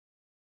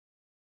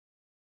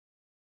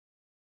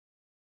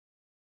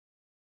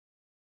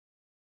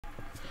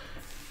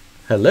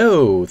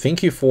Hello,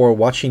 thank you for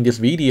watching this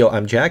video.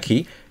 I'm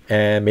Jackie,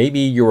 and maybe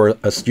you're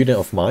a student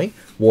of mine,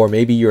 or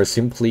maybe you're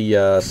simply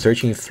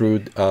searching through,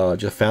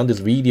 just found this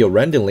video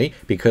randomly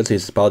because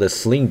it's about a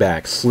sling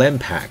bag, slam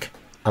pack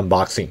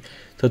unboxing.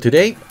 So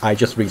today I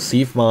just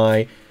received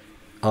my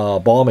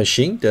ball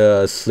machine,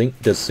 the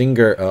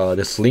Slinger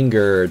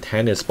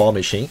tennis ball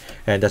machine,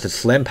 and that's a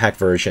slam pack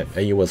version,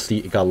 and you will see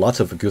it got lots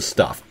of good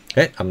stuff.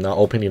 Okay, I'm now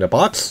opening the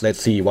box.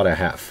 Let's see what I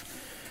have.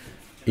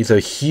 It's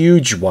a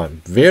huge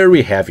one,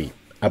 very heavy,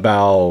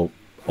 about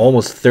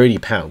almost 30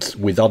 pounds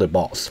without the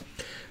balls.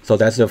 So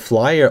that's the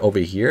flyer over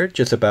here,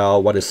 just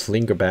about what a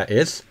Slinger Bag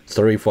is.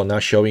 Sorry for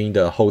not showing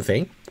the whole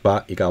thing,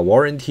 but it got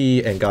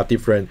warranty and got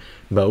different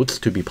modes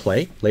to be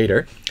played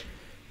later.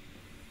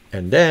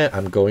 And then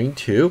I'm going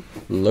to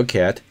look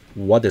at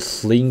what the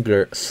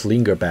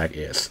Slinger Bag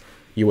is.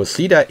 You will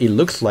see that it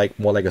looks like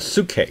more like a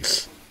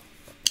suitcase.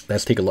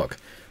 Let's take a look.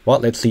 Well,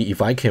 let's see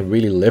if I can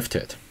really lift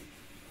it.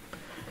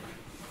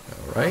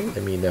 All right,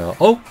 let me know.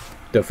 Oh,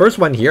 the first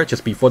one here,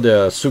 just before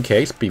the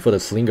suitcase, before the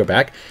Slinger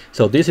Bag.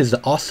 So this is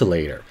the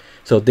oscillator.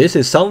 So this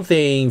is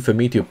something for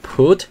me to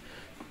put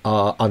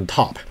on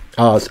top.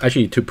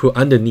 Actually, to put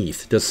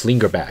underneath the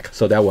Slinger Bag.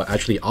 So that will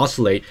actually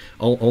oscillate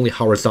only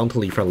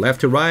horizontally from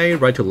left to right,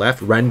 right to left,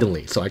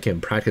 randomly. So I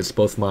can practice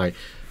both my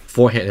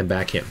forehand and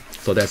backhand.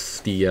 So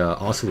that's the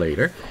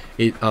oscillator.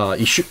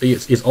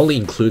 It's only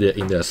included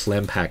in the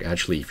slam pack.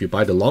 Actually, if you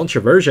buy the launcher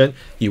version,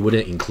 you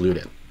wouldn't include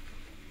it.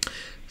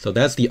 So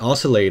that's the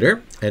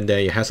oscillator, and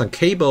then it has a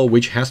cable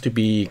which has to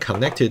be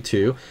connected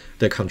to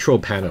the control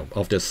panel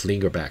of the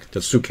Slinger Bag,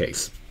 the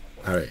suitcase.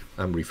 All right,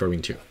 I'm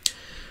referring to.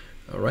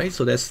 All right,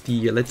 so that's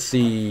the, let's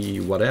see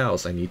what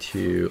else I need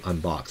to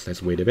unbox.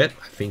 Let's wait a bit.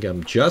 I think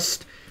I'm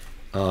just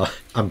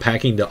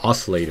unpacking the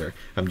oscillator.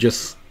 I'm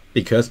just,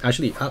 because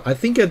actually I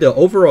think the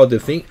overall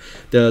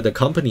the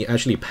company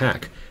actually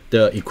pack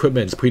the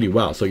equipment pretty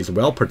well, so it's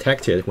well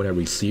protected when I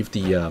receive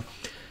the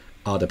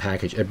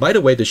package. And by the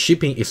way, the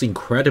shipping is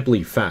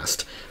incredibly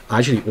fast. I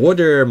actually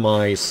ordered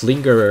my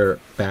Slinger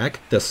Bag,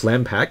 the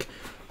slam pack,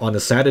 on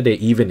a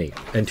Saturday evening,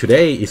 and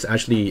today is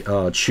actually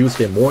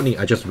Tuesday morning.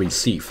 I just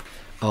received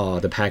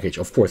the package.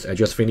 Of course, I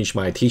just finished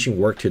my teaching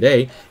work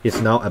today.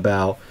 It's now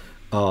about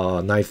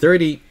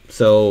 9:30,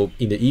 so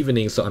in the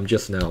evening, so I'm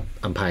just now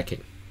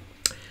unpacking.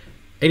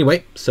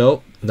 Anyway,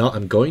 so now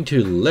I'm going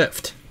to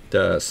lift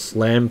the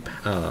slam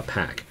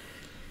pack.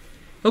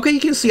 Okay,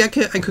 you can see I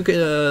could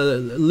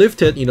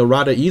lift it,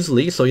 rather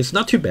easily, so it's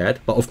not too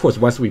bad. But of course,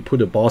 once we put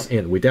the balls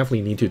in, we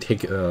definitely need to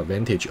take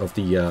advantage of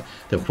the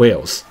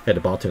wheels at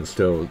the bottom,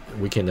 so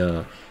we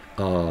can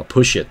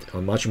push it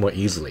much more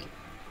easily.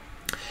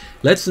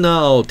 Let's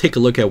now take a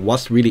look at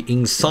what's really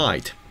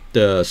inside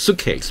the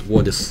suitcase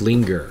or the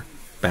Slinger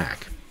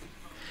Bag.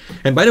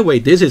 And by the way,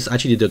 this is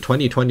actually the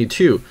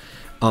 2022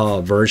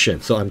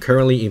 version. So I'm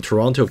currently in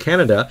Toronto,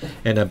 Canada,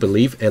 and I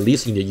believe at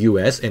least in the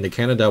US and the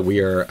Canada, we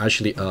are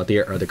actually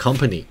the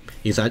company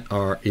is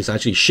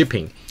actually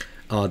shipping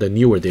the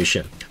new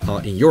edition.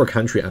 In your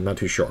country, I'm not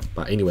too sure,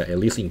 but anyway, at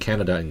least in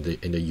Canada and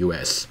in the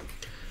US.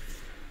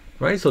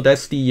 Right, so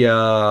that's the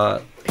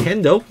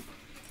handle.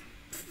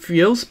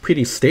 Feels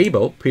pretty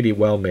stable, pretty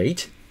well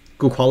made,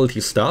 good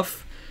quality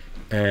stuff.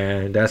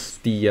 And that's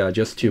the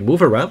just to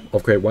move around.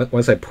 Okay,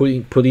 once I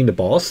put in the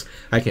balls,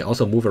 I can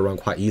also move around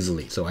quite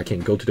easily. So I can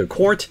go to the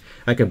court,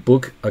 I can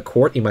book a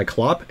court in my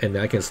club, and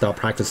then I can start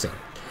practicing.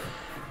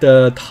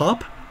 The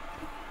top.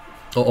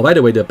 Oh, by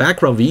the way, the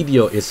background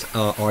video is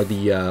are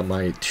the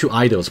my two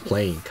idols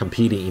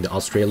competing in the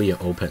Australian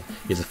Open.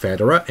 It's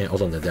Federer and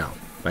also Nadal.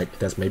 Right,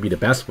 that's maybe the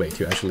best way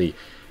to actually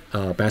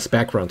best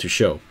background to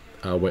show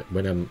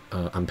when I'm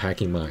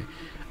unpacking my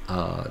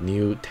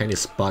new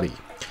tennis body.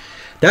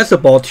 That's the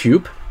ball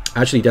tube.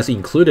 Actually, that's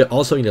included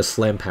also in the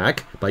slam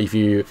pack, but if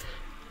you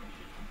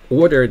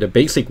order the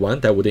basic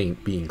one, that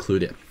wouldn't be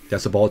included.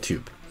 That's the ball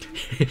tube.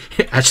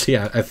 Actually,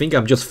 I think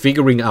I'm just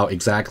figuring out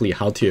exactly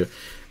how to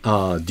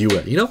do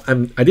it.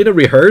 I didn't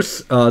rehearse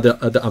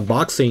the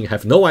unboxing,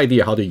 have no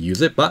idea how to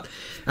use it, but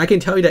I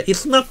can tell you that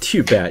it's not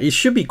too bad. It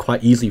should be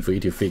quite easy for you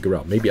to figure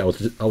out. Maybe I was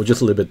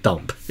just a little bit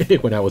dumb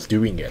when I was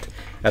doing it.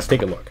 Let's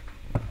take a look.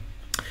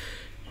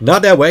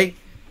 Not that way.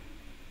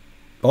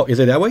 Oh, is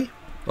it that way?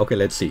 Okay,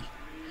 let's see.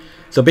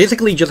 So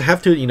basically, you just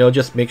have to,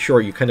 just make sure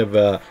you kind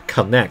of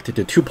connect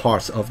the two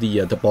parts of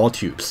the ball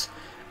tubes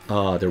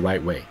the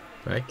right way,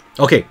 right?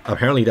 Okay,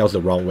 apparently that was the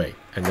wrong way,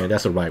 and then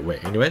that's the right way.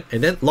 Anyway,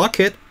 and then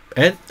lock it,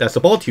 and that's the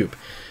ball tube.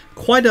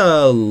 Quite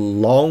a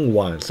long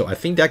one, so I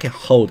think that can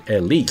hold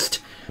at least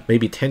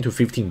maybe 10 to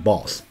 15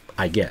 balls,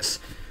 I guess.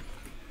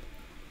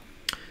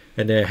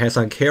 And then it has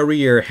a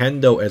carrier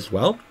handle as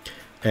well.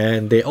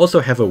 And they also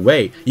have a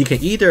way you can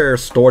either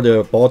store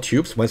the ball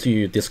tubes once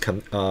you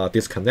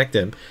disconnect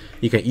them.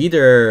 You can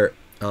either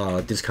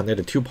disconnect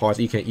the two parts.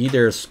 You can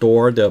either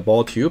store the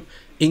ball tube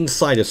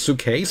inside the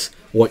suitcase,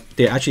 or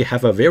they actually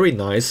have a very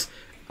nice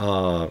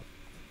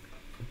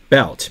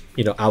belt,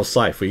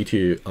 outside for you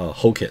to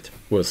hook it.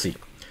 We'll see.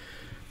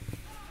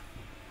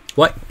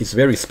 Well, it's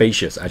very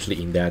spacious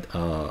actually in that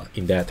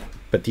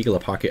particular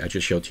pocket I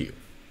just showed to you.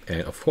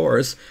 And of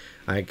course,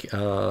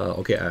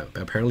 Okay,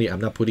 apparently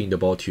I'm not putting the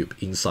ball tube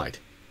inside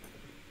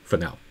for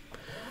now.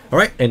 All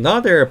right,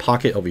 another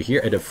pocket over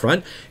here at the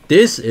front.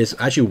 This is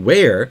actually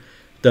where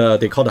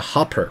they call the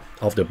hopper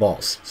of the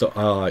balls. So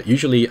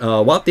usually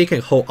what they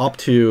can hold up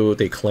to,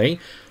 they claim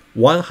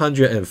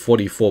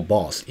 144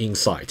 balls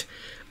inside.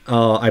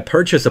 I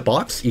purchased a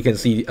box. You can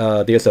see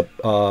there's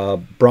a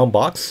brown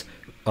box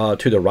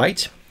to the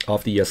right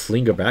of the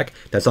Slinger Bag.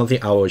 That's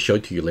something I will show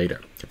to you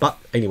later. But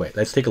anyway,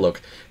 let's take a look.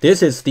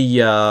 This is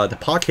the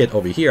pocket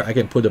over here. I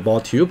can put the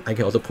ball tube. I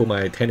can also put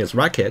my tennis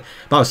racket,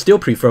 but I still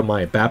prefer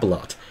my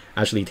Babolat,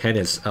 actually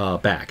tennis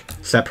bag,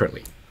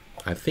 separately.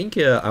 I think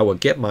I will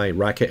get my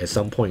racket at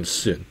some point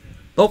soon.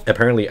 Oh,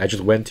 apparently I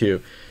just went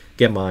to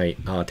get my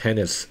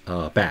tennis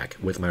bag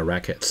with my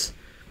rackets.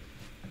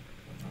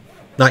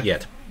 Not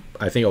yet.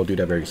 I think I'll do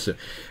that very soon.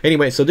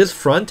 Anyway, so this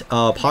front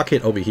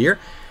pocket over here.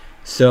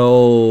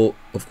 So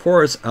of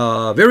course,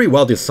 very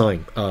well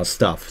designed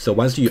stuff. So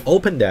once you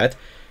open that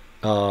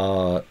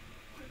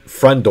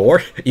front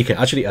door, you can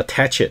actually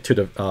attach it to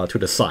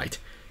the side.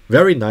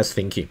 Very nice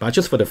thinking, but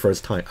just for the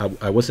first time,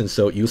 I wasn't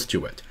so used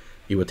to it.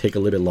 It would take a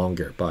little bit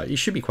longer, but it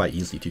should be quite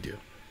easy to do.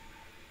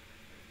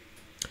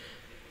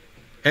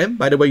 And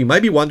by the way, you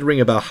might be wondering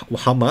about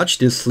how much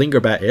this Slinger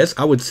Bag is.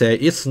 I would say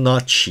it's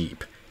not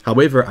cheap.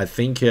 However, I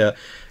think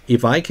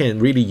if I can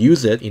really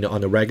use it,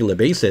 on a regular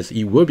basis,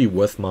 it will be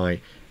worth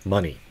my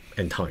money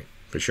and time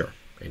for sure.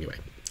 Anyway,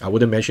 I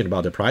wouldn't mention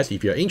about the price.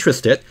 If you're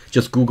interested,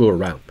 just Google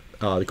around.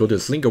 Go to the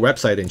Slinger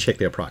website and check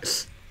their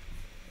price.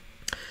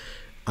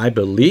 I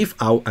believe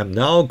I'm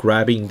now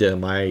grabbing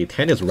my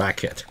tennis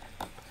racket.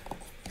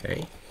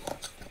 Okay.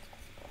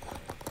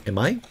 Am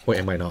I or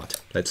am I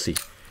not? Let's see.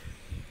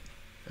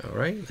 All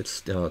right, let's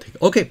take.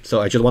 Okay,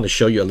 so I just want to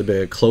show you a little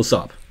bit close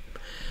up.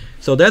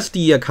 So that's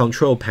the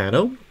control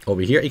panel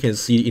over here. You can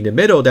see in the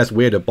middle, that's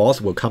where the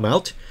balls will come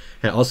out,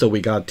 and also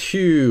we got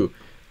two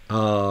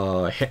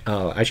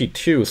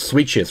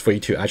switches for you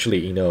to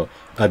actually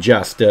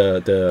adjust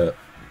the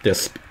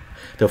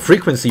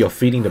frequency of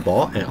feeding the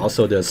ball and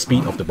also the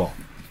speed of the ball.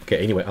 Okay,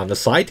 anyway, on the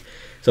side,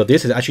 so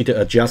this is actually to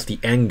adjust the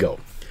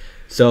angle.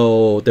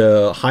 So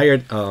the higher,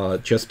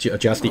 just to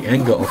adjust the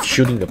angle of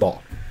shooting the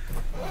ball.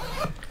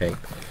 Okay,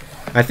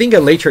 I think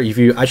later, if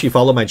you actually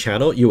follow my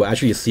channel, you will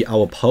actually see I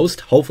will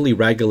post hopefully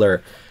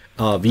regular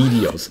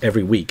videos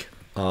every week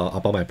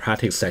about my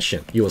practice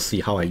session. You will see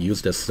how I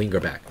use the Slinger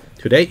Bag.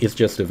 Today is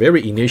just a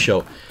very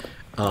initial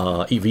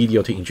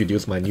video to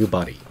introduce my new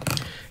body.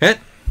 And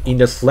in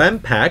the Slam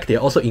Pack, they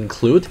also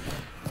include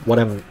what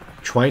I'm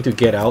trying to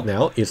get out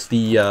now is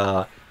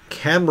the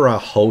camera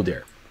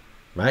holder,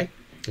 right?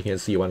 You can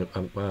see when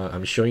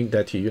I'm showing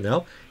that to you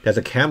now. There's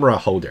a camera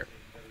holder.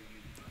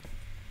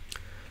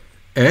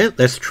 And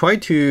let's try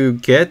to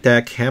get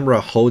that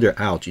camera holder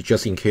out,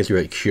 just in case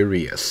you're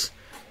curious.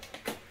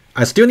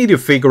 I still need to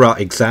figure out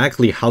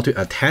exactly how to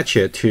attach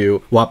it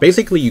to, well,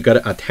 basically you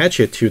gotta attach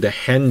it to the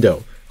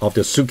handle of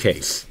the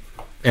suitcase.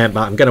 And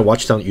I'm gonna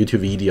watch some YouTube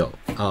video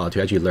to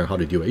actually learn how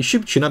to do it. It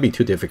should not be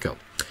too difficult.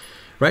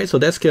 Right, so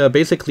that's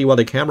basically what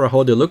the camera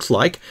holder looks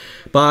like.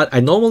 But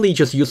I normally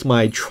just use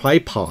my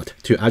tripod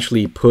to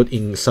actually put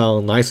in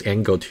some nice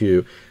angle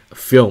to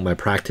film my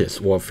practice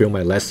or film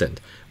my lesson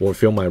or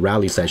film my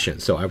rally session.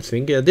 So I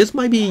think this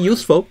might be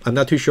useful. I'm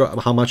not too sure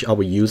how much I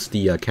will use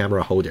the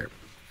camera holder.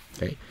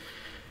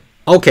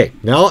 Okay,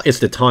 now it's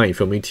the time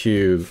for me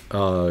to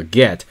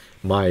get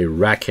my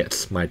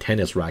rackets, my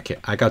tennis racket.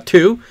 I got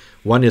two.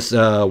 One is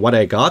what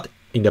I got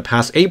in the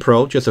past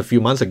April, just a few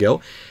months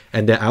ago.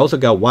 And then I also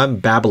got one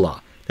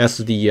Babolat. That's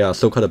the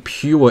so-called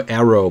Pure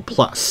Aero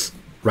Plus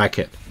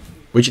racket,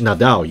 which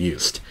Nadal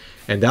used.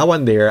 And that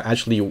one there,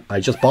 actually,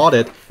 I just bought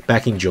it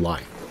back in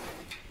July.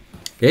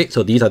 Okay,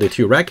 so these are the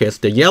two rackets.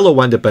 The yellow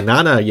one, the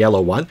banana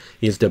yellow one,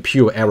 is the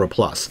Pure Aero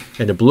Plus.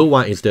 And the blue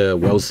one is the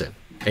Wilson.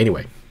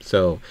 Anyway,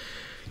 so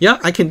yeah,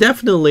 I can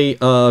definitely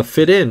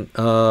fit in,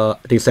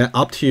 they said,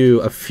 up to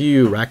a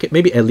few rackets,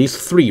 maybe at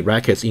least 3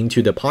 rackets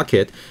into the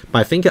pocket. But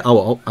I think I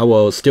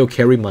will still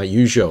carry my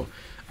usual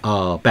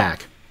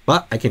bag.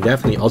 But I can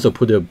definitely also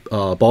put a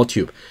ball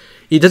tube.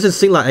 It doesn't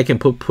seem like I can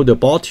put the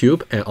ball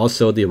tube and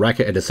also the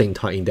racket at the same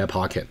time in that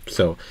pocket.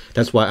 So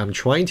that's why I'm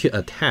trying to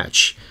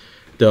attach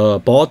the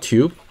ball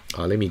tube.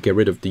 Let me get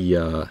rid of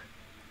the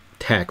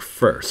tag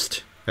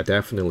first. I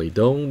definitely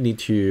don't need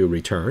to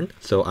return.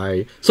 So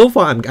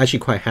far I'm actually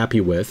quite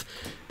happy with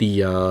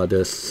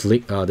the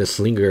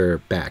Slinger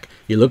Bag.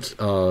 It looks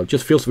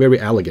just feels very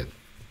elegant.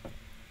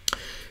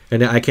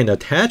 And then I can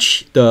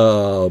attach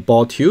the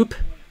ball tube.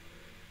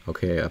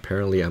 Okay,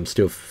 apparently I'm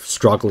still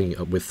struggling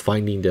with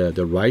finding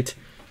the right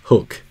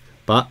hook,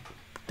 but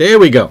there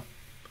we go.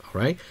 All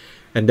right,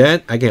 and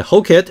then I can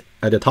hook it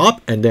at the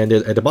top, and then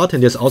at the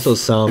bottom there's also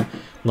some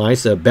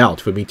nice belt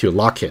for me to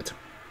lock it.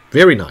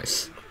 Very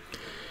nice.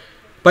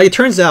 But it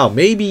turns out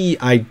maybe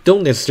I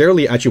don't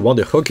necessarily actually want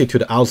to hook it to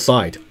the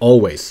outside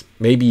always.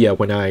 Maybe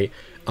when I'm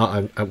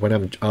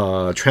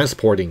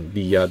transporting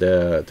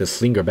the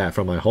Slinger Bag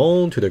from my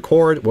home to the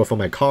court or from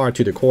my car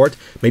to the court,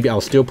 maybe I'll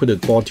still put the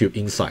ball tube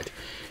inside.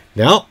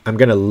 Now I'm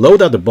gonna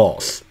load up the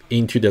balls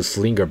into the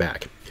Slinger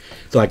Bag.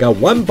 So I got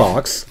one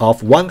box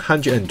of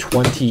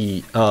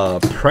 120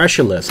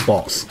 pressureless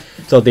balls.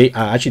 So they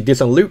actually did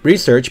some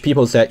research.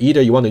 People said either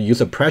you want to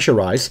use a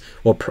pressurized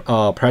or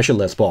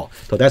pressureless ball.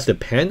 So that's the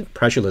pen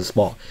pressureless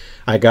ball.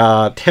 I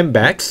got 10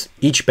 bags.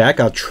 Each bag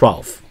got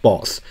 12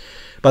 balls.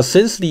 But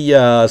since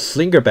the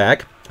Slinger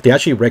Bag, they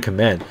actually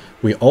recommend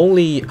we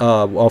only,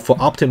 for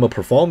optimal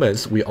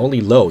performance, we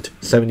only load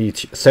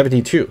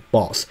 72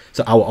 balls.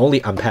 So I will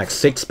only unpack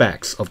 6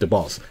 bags of the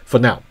balls for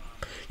now.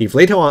 If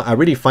later on I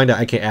really find that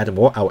I can add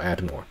more, I'll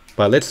add more.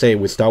 But let's say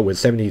we start with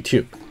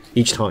 72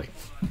 each time.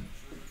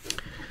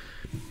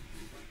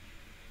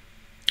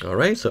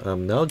 Alright, so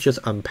I'm now just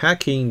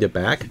unpacking the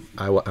bag.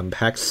 I will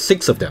unpack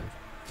 6 of them.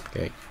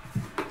 Okay.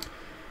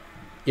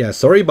 Yeah,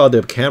 sorry about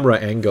the camera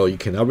angle. You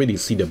cannot really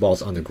see the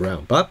balls on the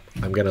ground, but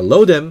I'm gonna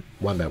load them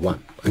one by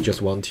one. I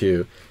just want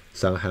to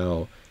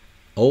somehow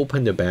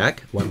open the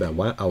bag one by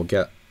one. I'll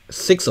get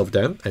 6 of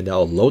them and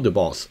I'll load the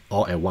balls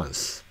all at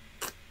once.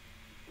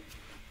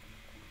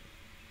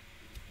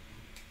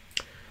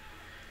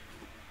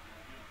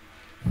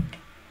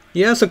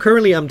 Yeah, so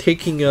currently I'm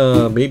taking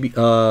maybe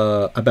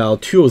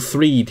about 2 or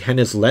 3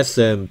 tennis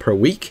lessons per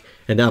week,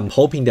 and I'm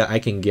hoping that I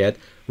can get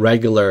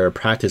regular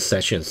practice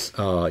sessions,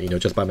 you know,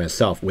 just by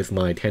myself with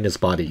my tennis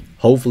body.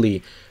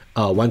 Hopefully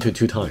 1 to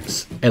 2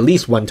 times, at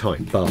least 1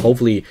 time, but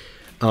hopefully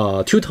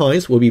 2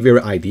 times will be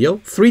very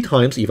ideal. 3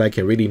 times if I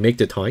can really make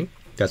the time.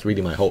 That's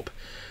really my hope.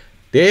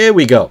 There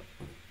we go.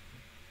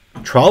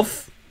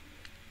 12.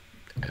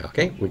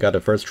 Okay, we got the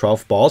first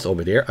 12 balls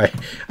over there.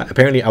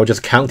 Apparently I was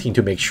just counting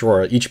to make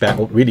sure each bag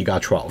really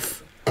got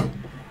 12.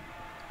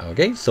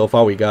 Okay, so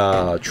far we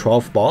got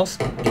 12 balls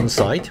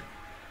inside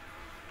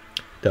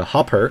the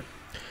hopper.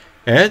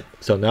 And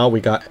so now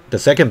we got the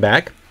second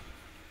bag.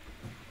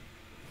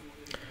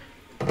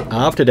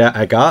 After that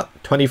I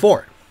got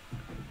 24.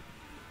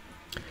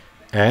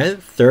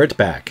 And third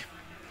bag.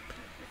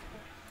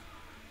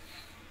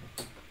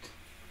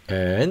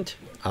 And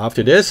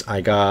after this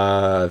I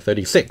got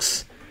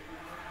 36.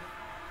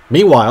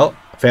 Meanwhile,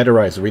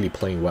 Federer is really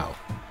playing well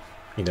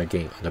in that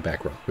game in the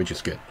background, which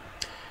is good.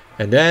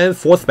 And then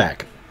fourth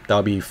bag,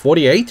 that'll be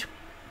 48.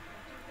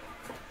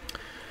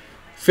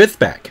 Fifth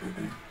bag,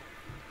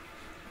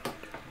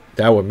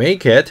 that will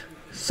make it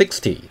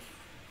 60.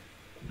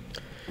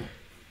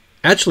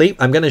 Actually,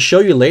 I'm going to show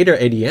you later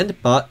at the end,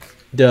 but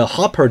the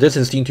hopper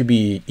doesn't seem to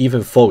be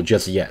even full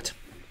just yet.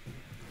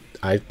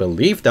 I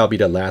believe that'll be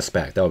the last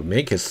bag. That will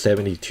make it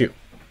 72.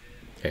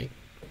 Okay.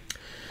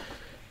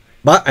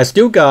 But I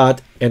still got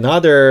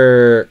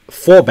another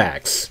 4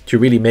 bags to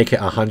really make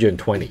it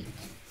 120.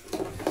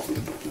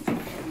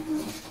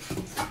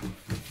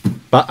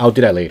 But I'll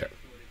do that later.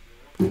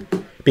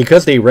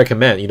 Because they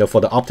recommend, you know,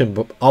 for the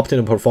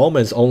optimum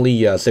performance,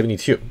 only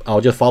 72.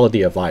 I'll just follow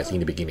the advice in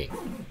the beginning.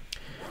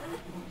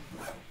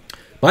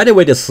 By the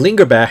way, the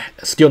Slinger Bag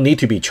still need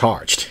to be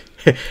charged.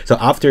 So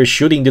after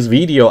shooting this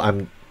video,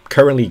 I'm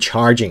currently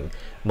charging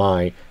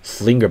my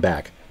Slinger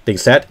Bag. They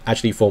said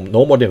actually for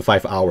no more than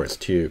 5 hours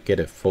to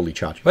get it fully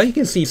charged. But you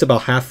can see it's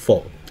about half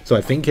full. So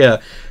I think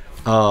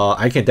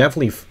I can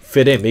definitely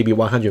fit in maybe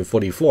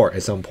 144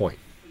 at some point.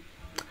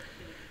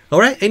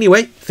 Alright,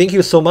 anyway, thank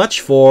you so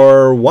much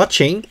for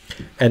watching.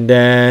 And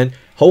then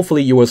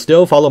hopefully you will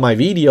still follow my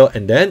video.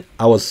 And then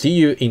I will see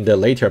you in the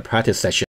later practice session.